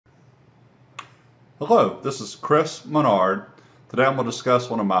Hello, this is Chris Menard. Today I'm going to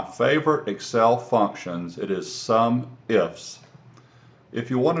discuss one of my favorite Excel functions. It is SumIfs. If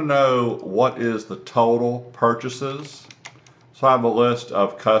you want to know what is the total purchases, so I have a list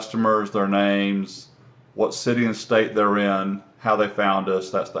of customers, their names, what city and state they're in, how they found us,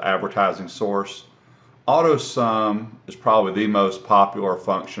 that's the advertising source. AutoSum is probably the most popular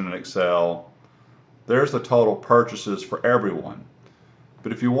function in Excel. There's the total purchases for everyone.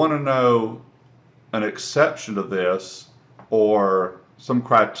 But if you want to know an exception to this or some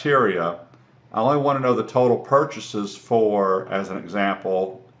criteria, I only want to know the total purchases for, as an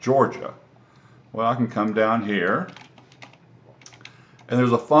example, Georgia. Well, I can come down here, and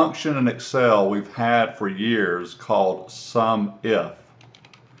there's a function in Excel we've had for years called SumIf.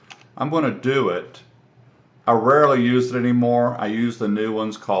 I'm going to do it. I rarely use it anymore. I use the new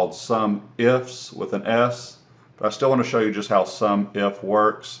ones called SumIfs with an S, but I still want to show you just how SumIf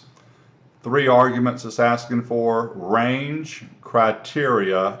works. 3 arguments it's asking for: range,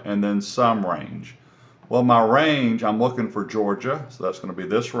 criteria, and then sum range. Well, my range, I'm looking for Georgia, so that's going to be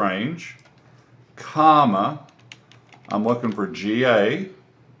this range, comma, I'm looking for GA,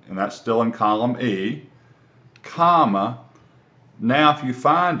 and that's still in column E, comma, now if you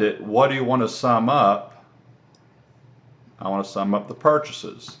find it, what do you want to sum up? I want to sum up the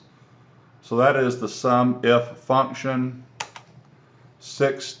purchases. So that is the SumIf function.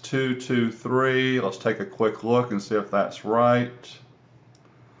 6223, let's take a quick look and see if that's right.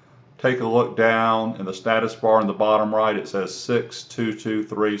 Take a look down in the status bar in the bottom right, it says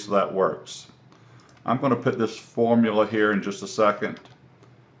 6223, so that works. I'm going to put this formula here in just a second.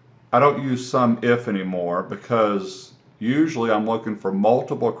 I don't use SumIf anymore because usually I'm looking for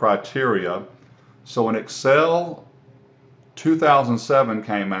multiple criteria. So when Excel 2007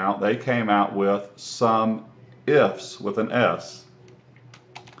 came out, they came out with SumIfs with an S.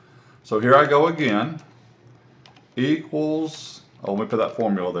 So here I go again, equals, let me put that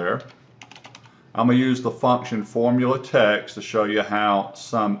formula there. I'm going to use the function formula text to show you how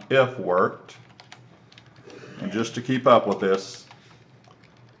SumIf worked. And just to keep up with this,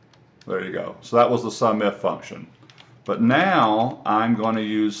 there you go. So that was the SumIf function. But now I'm going to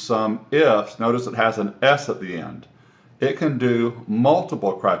use SumIfs. Notice it has an S at the end. It can do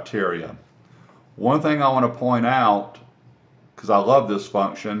multiple criteria. One thing I want to point out, because I love this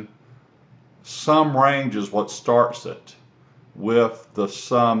function, sum range is what starts it. With the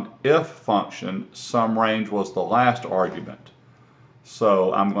SumIf function, sum range was the last argument.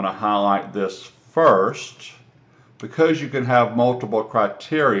 So I'm going to highlight this first. Because you can have multiple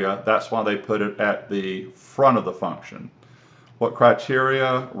criteria, that's why they put it at the front of the function. What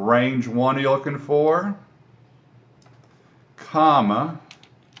criteria? Range 1 are you looking for? Comma,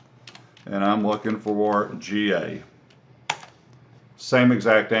 and I'm looking for GA. Same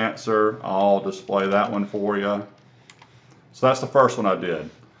exact answer. I'll display that one for you. So that's the first one I did.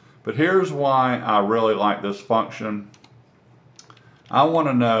 But here's why I really like this function. I want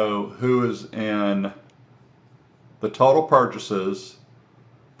to know who is in the total purchases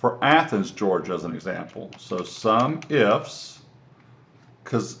for Athens, Georgia, as an example. So SumIfs,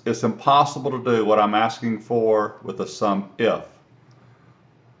 because it's impossible to do what I'm asking for with a SumIf.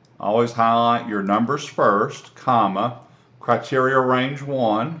 Always highlight your numbers first, comma, criteria range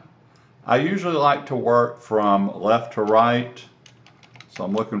 1. I usually like to work from left to right, so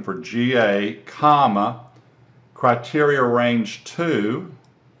I'm looking for GA, comma, criteria range 2,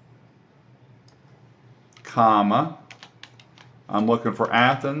 comma, I'm looking for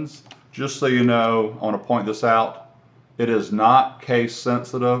Athens. Just so you know, I want to point this out, it is not case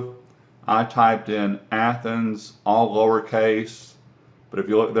sensitive. I typed in Athens, all lowercase, but if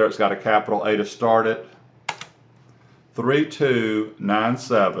you look there, it's got a capital A to start it.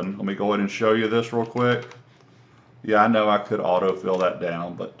 3297. Let me go ahead and show you this real quick. Yeah, I know I could autofill that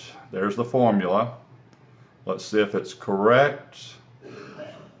down, but there's the formula. Let's see if it's correct.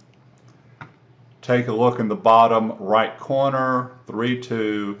 Take a look in the bottom right corner.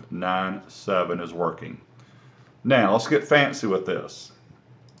 3297 is working. Now, let's get fancy with this.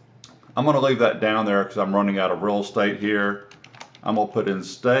 I'm going to leave that down there because I'm running out of real estate here. I'm going to put in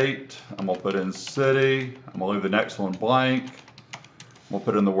state, I'm going to put in city, I'm going to leave the next one blank, I'm going to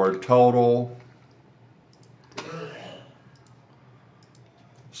put in the word total.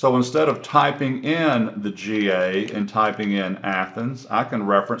 So instead of typing in the GA and typing in Athens, I can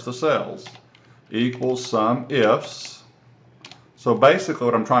reference the cells. Equals SumIfs. So basically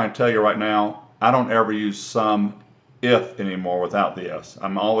what I'm trying to tell you right now, I don't ever use SumIf anymore without the S.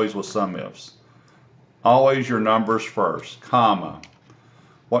 I'm always with SumIfs. Always your numbers first, comma.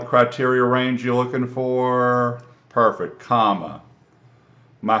 What criteria range you looking for? Perfect, comma.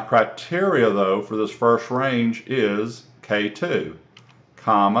 My criteria though for this first range is K2,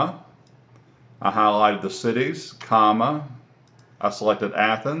 comma, I highlighted the cities, comma, I selected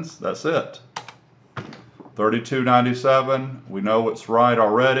Athens, that's it. 3297, we know it's right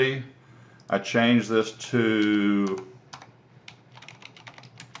already. I changed this to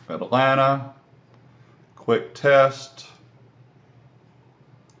Atlanta, quick test,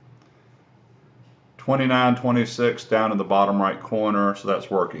 2926 down in the bottom right corner, so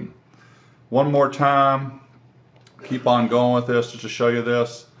that's working. One more time, keep on going with this just to show you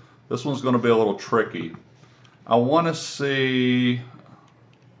this. This one's going to be a little tricky. I want to see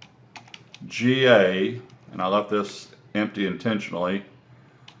GA, and I left this empty intentionally,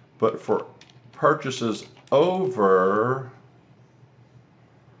 but for purchases over,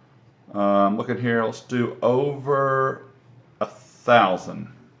 look at here, let's do over 1,000.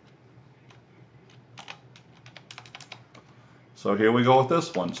 So here we go with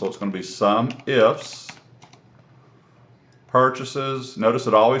this one. So it's going to be SumIfs purchases. Notice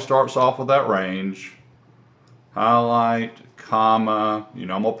it always starts off with that range. Highlight, comma, I'm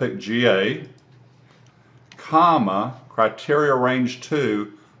going to pick GA, comma, criteria range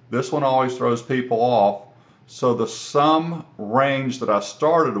 2. This one always throws people off. So the sum range that I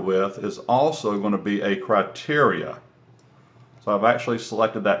started with is also going to be a criteria. So I've actually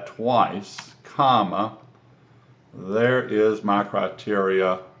selected that twice, comma, there is my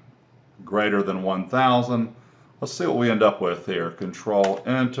criteria greater than 1,000. Let's see what we end up with here. Control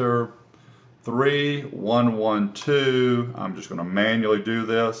Enter, 3112. I'm just going to manually do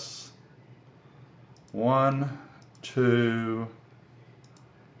this. 1, 2,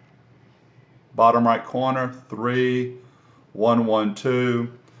 bottom right corner, 3112.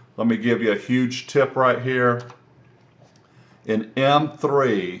 Let me give you a huge tip right here. In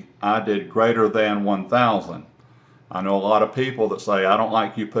M3, I did greater than 1,000. I know a lot of people that say, I don't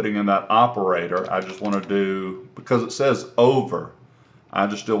like you putting in that operator. I just want to do, because it says over, I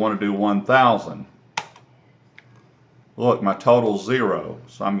just still want to do 1,000. Look, my total's 0.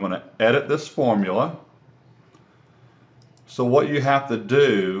 So I'm going to edit this formula. So what you have to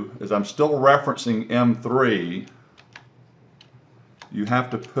do is, I'm still referencing M3. You have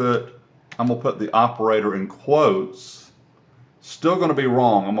to put, I'm going to put the operator in quotes. Still going to be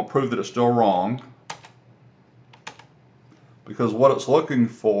wrong. I'm going to prove that it's still wrong. Because what it's looking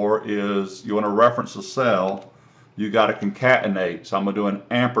for is, you want to reference a cell, you got to concatenate. So I'm going to do an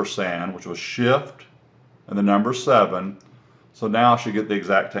ampersand, which was shift and the number 7. So now I should get the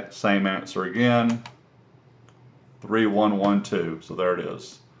exact same answer again, 3112. So there it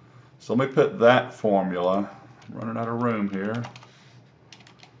is. So let me put that formula, I'm running out of room here.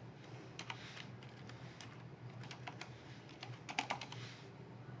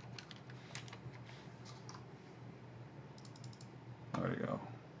 There you go.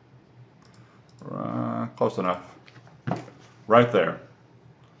 Close enough. Right there.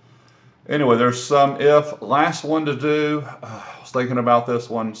 Anyway, there's SumIf. Last one to do. I was thinking about this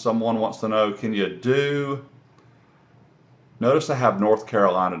one. Someone wants to know, can you do, notice I have North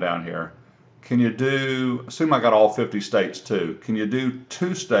Carolina down here. Can you do, assume I got all 50 states too. Can you do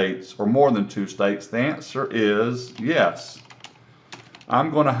 2 states or more than 2 states? The answer is yes.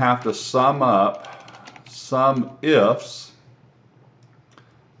 I'm going to have to sum up SumIfs.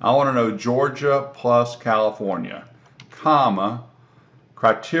 I want to know Georgia plus California, comma,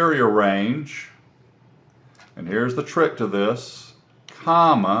 criteria range, and here's the trick to this,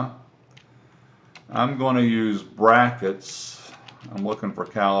 comma, I'm going to use brackets, I'm looking for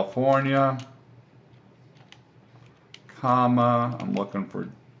California, comma, I'm looking for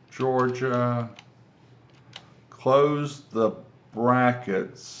Georgia, close the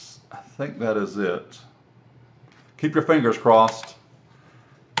brackets, I think that is it. Keep your fingers crossed.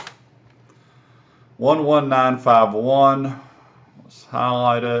 11951, let's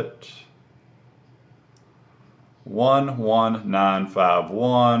highlight it,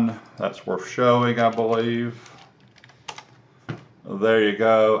 11951, that's worth showing, I believe. There you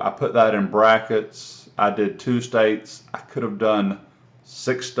go, I put that in brackets. I did 2 states, I could have done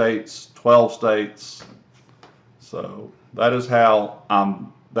 6 states, 12 states. So that is how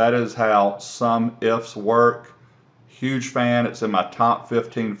SumIfs work. Huge fan. It's in my top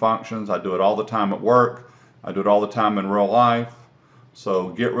 15 functions. I do it all the time at work. I do it all the time in real life. So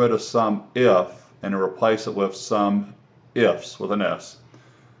get rid of SumIf and replace it with SumIfs with an S.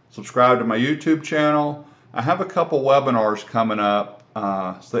 Subscribe to my YouTube channel. I have a couple webinars coming up.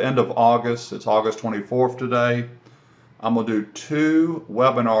 It's the end of August. It's August 24th today. I'm going to do 2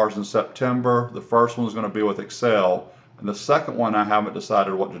 webinars in September. The first one is going to be with Excel, and the second one I haven't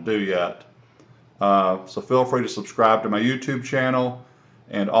decided what to do yet. So feel free to subscribe to my YouTube channel.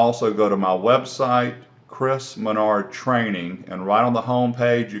 and also go to my website, Chris Menard Training, and right on the home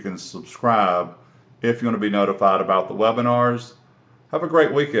page you can subscribe if you want to be notified about the webinars. Have a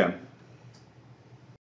great weekend.